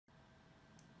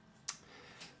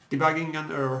Debugging and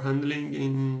error handling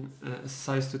in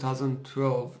SSIS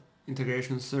 2012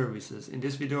 integration services. In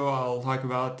this video I'll talk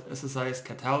about SSIS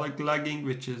Catalog Logging,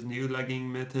 which is new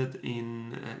logging method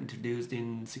introduced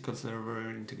in SQL Server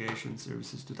Integration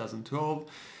Services 2012.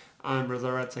 I'm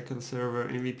Razar at SQL Server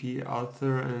MVP,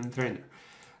 author and trainer.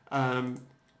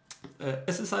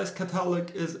 SSIS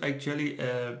Catalog is actually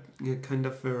a kind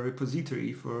of a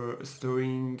repository for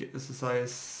storing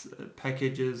SSIS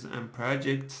packages and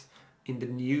projects in the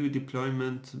new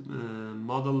deployment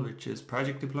model, which is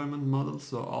project deployment model.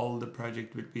 So all the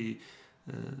project would be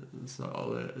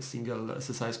a single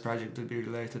SSIS project would be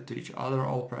related to each other,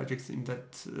 all projects in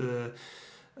that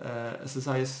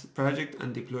SSIS project,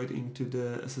 and deployed into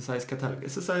the SSIS catalog.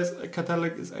 SSIS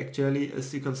catalog is actually a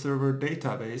SQL Server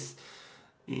database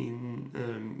in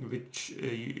which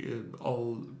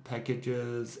all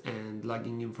packages and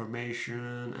logging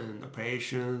information and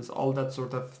operations, all that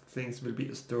sort of things will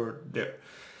be stored there.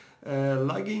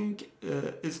 Logging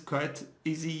is quite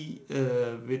easy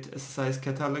with SSIS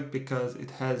Catalog because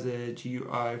it has a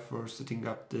GUI for setting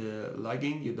up the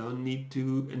logging. You don't need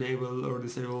to enable or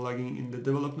disable logging in the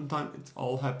development time. It's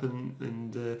all happen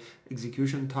in the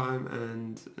execution time,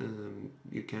 and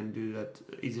you can do that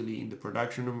easily in the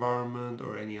production environment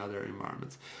or any other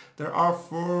environments. There are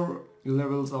 4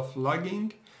 levels of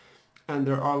logging, and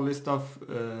there are a list of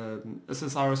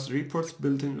SSRS reports,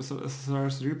 built-in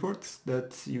SSRS reports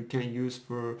that you can use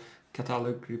for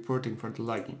catalog reporting for the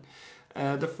logging.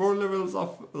 The 4 levels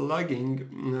of logging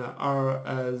are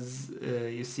as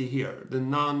you see here. The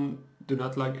none, do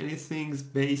not log anything,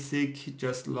 basic,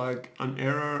 just log an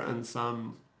error and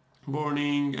some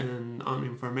warning and on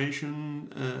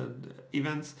information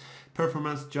events.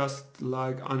 Performance, just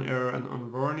log an error and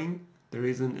on warning. The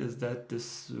reason is that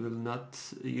this will not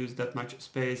use that much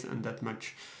space and that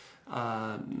much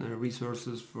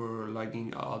resources for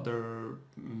logging other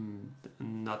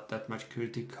not that much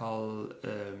critical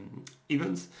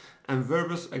events. And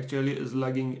Verbose actually is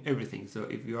logging everything. So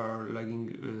if you are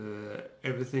logging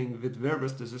everything with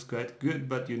Verbose, this is quite good,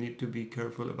 but you need to be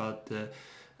careful about the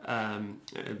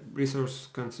resource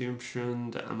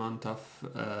consumption, the amount of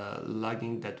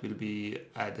logging that will be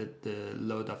added, the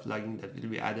load of logging that will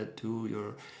be added to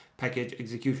your package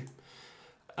execution.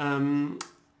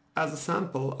 As a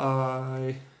sample,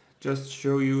 I just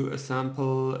show you a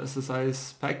sample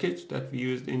SSIS package that we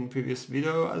used in previous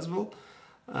video as well.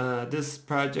 This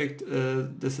project,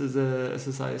 this is a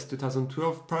SSIS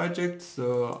 2012 project,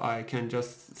 so I can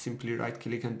just simply right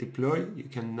click and deploy. You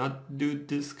cannot do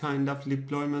this kind of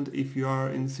deployment if you are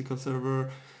in SQL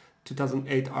Server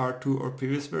 2008 R2 or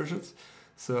previous versions.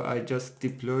 So I just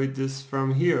deployed this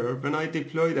from here. When I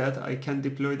deploy that, I can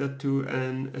deploy that to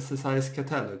an SSIS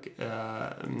catalog.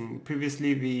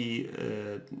 Previously we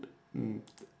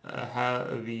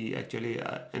actually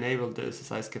enabled the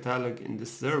SSIS catalog in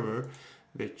this server,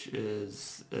 which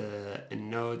is a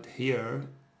node here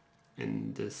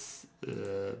in this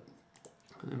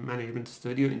Management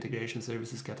Studio Integration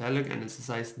Services Catalog and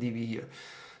SSISDB here.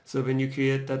 So when you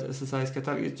create that SSIS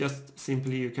catalog, it's just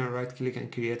simply you can right click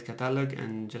and create catalog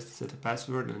and just set a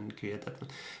password and create that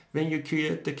one. When you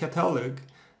create the catalog,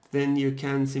 then you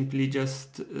can simply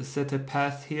just set a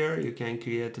path here. You can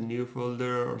create a new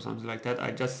folder or something like that.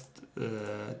 I just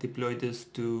deploy this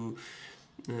to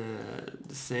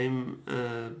the same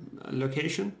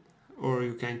location, or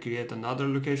you can create another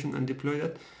location and deploy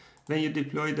that. When you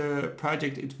deploy the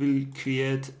project, it will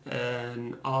create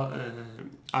an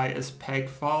ISPAC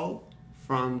file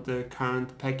from the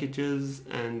current packages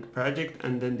and project,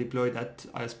 and then deploy that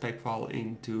ISPAC file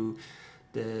into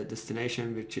the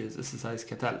destination, which is SSIS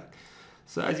Catalog.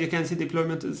 So as you can see,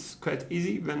 deployment is quite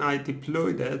easy. When I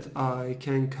deploy that, I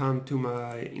can come to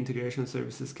my Integration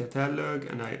Services Catalog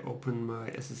and I open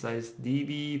my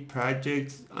SSISDB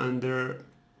projects.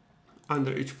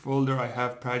 Under each folder I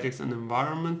have projects and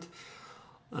environment.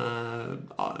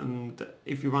 And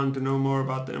if you want to know more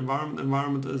about the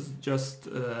environment is just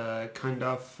kind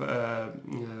of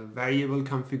variable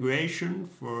configuration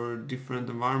for different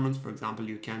environments. For example,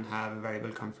 you can have a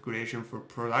variable configuration for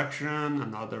production,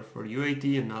 another for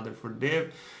UAT, another for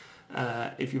dev.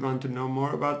 If you want to know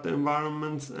more about the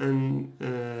environments and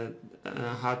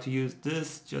how to use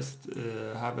this, just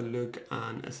have a look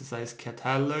on SSIS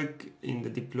Catalog in the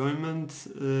deployment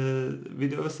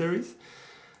video series.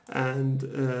 And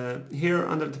here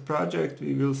under the project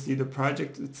we will see the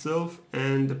project itself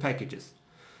and the packages.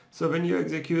 So when you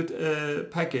execute a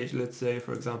package, let's say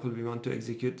for example we want to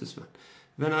execute this one.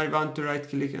 When I want to right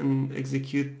click and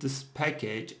execute this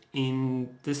package,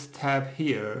 in this tab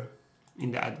here,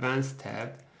 in the advanced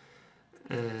tab,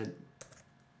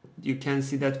 you can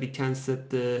see that we can set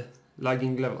the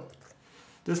logging level.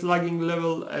 This logging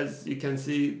level, as you can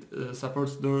see,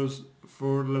 supports those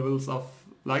 4 levels of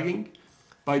logging.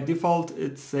 By default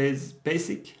it says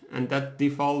basic, and that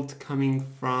default coming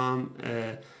from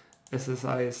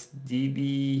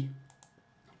SSISDB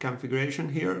configuration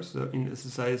here. So in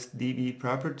SSISDB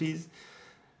properties,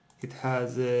 it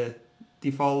has a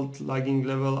default logging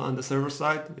level on the server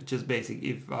side, which is basic.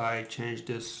 If I change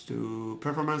this to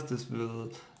performance, this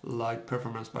will log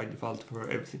performance by default for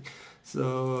everything.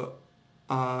 So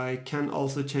I can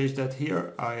also change that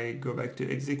here. I go back to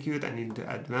execute, and into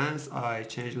advanced I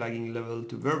change logging level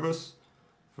to verbose.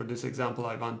 For this example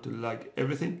I want to log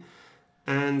everything,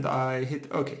 and I hit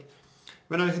OK.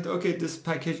 When I hit OK, this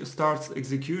package starts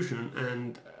execution,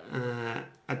 and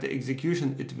at the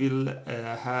execution it will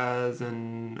has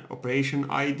an operation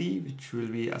ID which will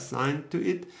be assigned to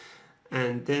it,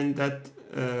 and then that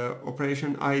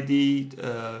operation ID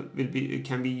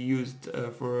can be used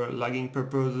for logging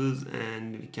purposes,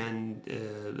 and we can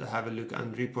have a look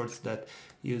on reports that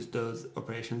use those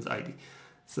operations ID.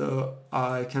 So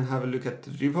I can have a look at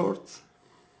the reports.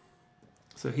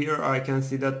 So here I can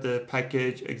see that the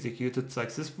package executed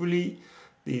successfully.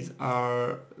 These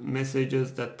are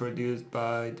messages that produced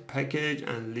by the package,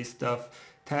 and list of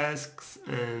tasks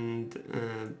and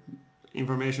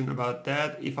information about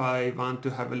that. If I want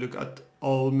to have a look at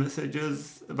all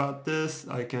messages about this,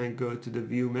 I can go to the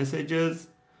view messages,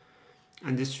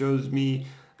 and this shows me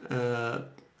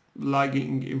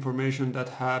logging information that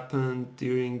happened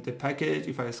during the package.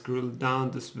 If I scroll down,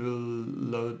 this will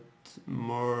load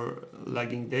more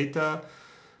logging data,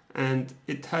 and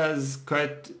it has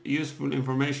quite useful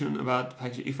information about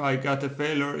package. If I got a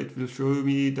failure, it will show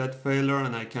me that failure,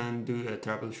 and I can do a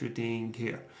troubleshooting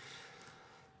here.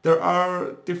 There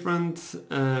are different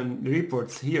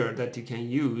reports here that you can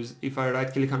use. If I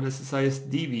right click on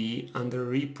SSISDB under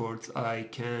reports, I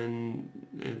can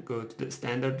go to the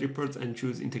standard reports and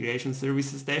choose integration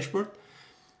services dashboard.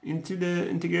 Into the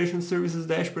integration services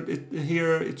dashboard,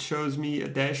 here it shows me a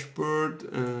dashboard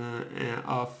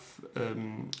of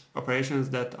operations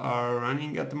that are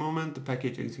running at the moment, the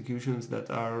package executions that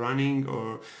are running,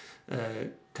 or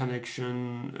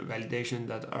connection validation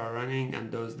that are running,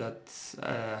 and those that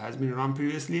has been run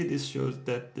previously. This shows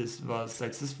that this was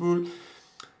successful.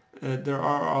 There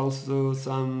are also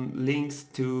some links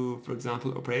to, for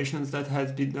example, operations that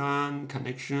has been done,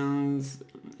 connections,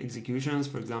 executions.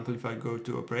 For example, if I go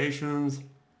to operations,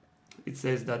 it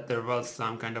says that there was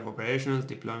some kind of operations,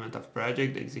 deployment of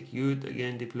project, execute,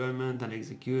 again deployment and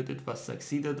execute, it was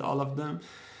succeeded, all of them,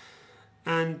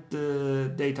 and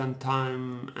the date and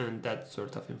time and that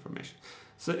sort of information.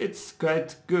 So it's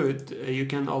quite good. You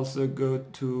can also go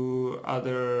to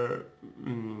other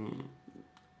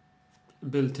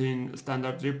built-in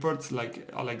standard reports like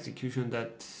all execution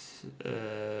that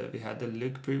we had a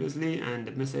look previously, and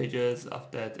the messages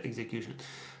of that execution.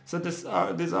 So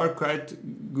these are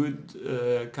quite good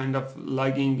kind of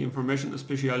logging information,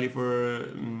 especially for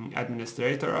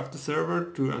administrator of the server,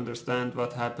 to understand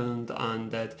what happened on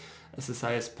that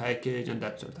SSIS package and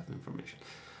that sort of information.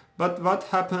 But what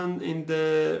happened in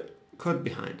the code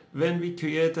behind? When we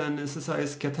create an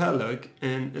SSIS catalog,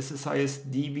 an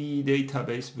SSISDB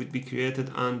database would be created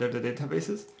under the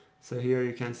databases. So here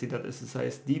you can see that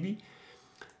SSISDB.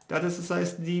 That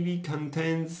SSISDB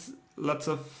contains lots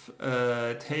of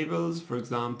tables, for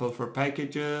example, for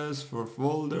packages, for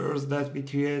folders that we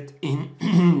create in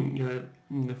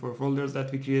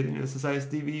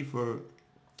SSISDB, for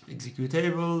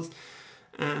executables,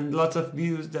 and lots of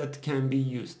views that can be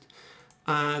used.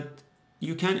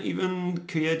 You can even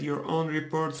create your own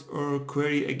reports or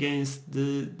query against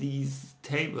these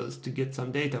tables to get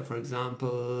some data. For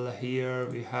example, here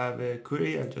we have a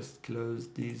query. I'll just close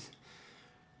these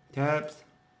tabs.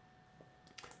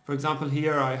 For example,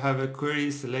 here I have a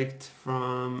query, select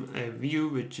from a view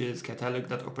which is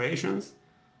catalog.operations.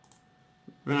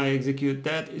 When I execute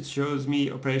that, it shows me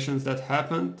operations that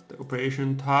happened, the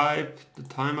operation type, the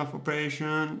time of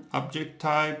operation, object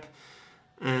type,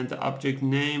 and the object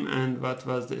name, and what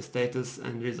was the status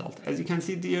and result. As you can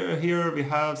see here we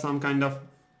have some kind of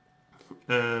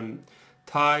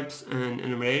types and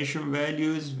enumeration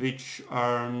values which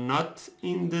are not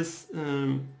in this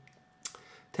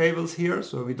tables here,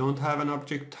 so we don't have an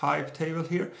object type table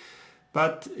here,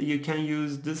 but you can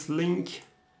use this link.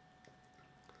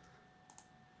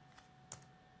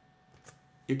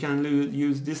 You can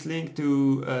use this link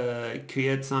to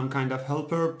create some kind of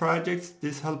helper projects.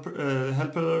 This helper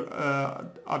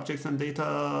objects and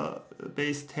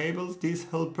database tables. These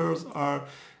helpers are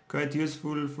quite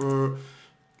useful for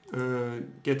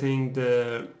getting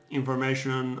the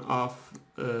information of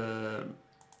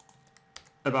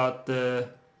about the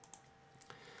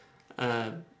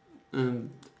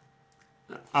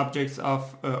objects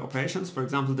of operations. For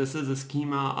example, this is a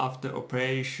schema of the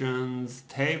operations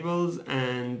tables,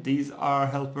 and these are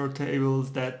helper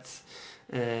tables that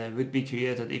would be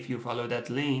created if you follow that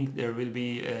link. There will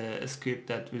be a script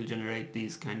that will generate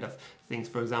these kind of things.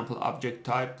 For example, object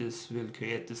type, this will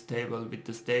create this table with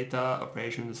this data,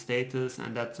 operation status,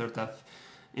 and that sort of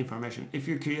information. If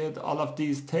you create all of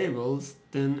these tables,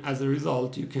 then as a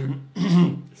result you can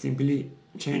simply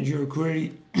change your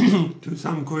query to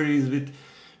some queries with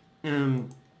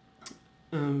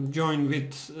join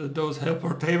with those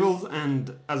helper tables,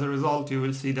 and as a result you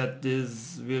will see that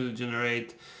this will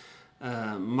generate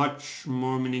much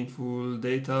more meaningful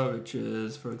data, which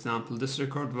is, for example, this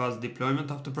record was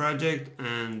deployment of the project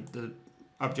and the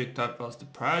object type was the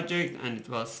project and it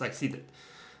was succeeded.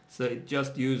 So it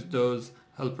just used those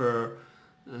helper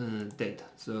data.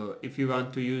 So if you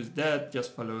want to use that,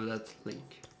 just follow that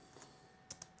link.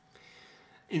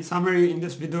 In summary, in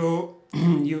this video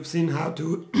you've seen how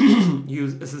to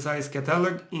use SSIS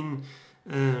Catalog in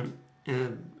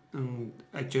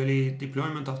actually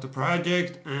deployment of the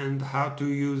project, and how to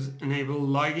use enable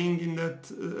logging in that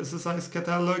SSIS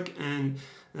Catalog, and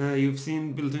you've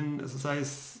seen built-in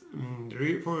SSIS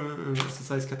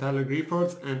SSIS Catalog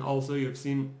reports, and also you've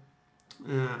seen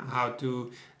how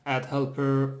to add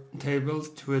helper tables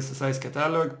to SSIS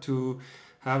Catalog to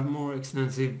have more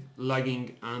extensive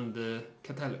logging on the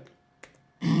catalog.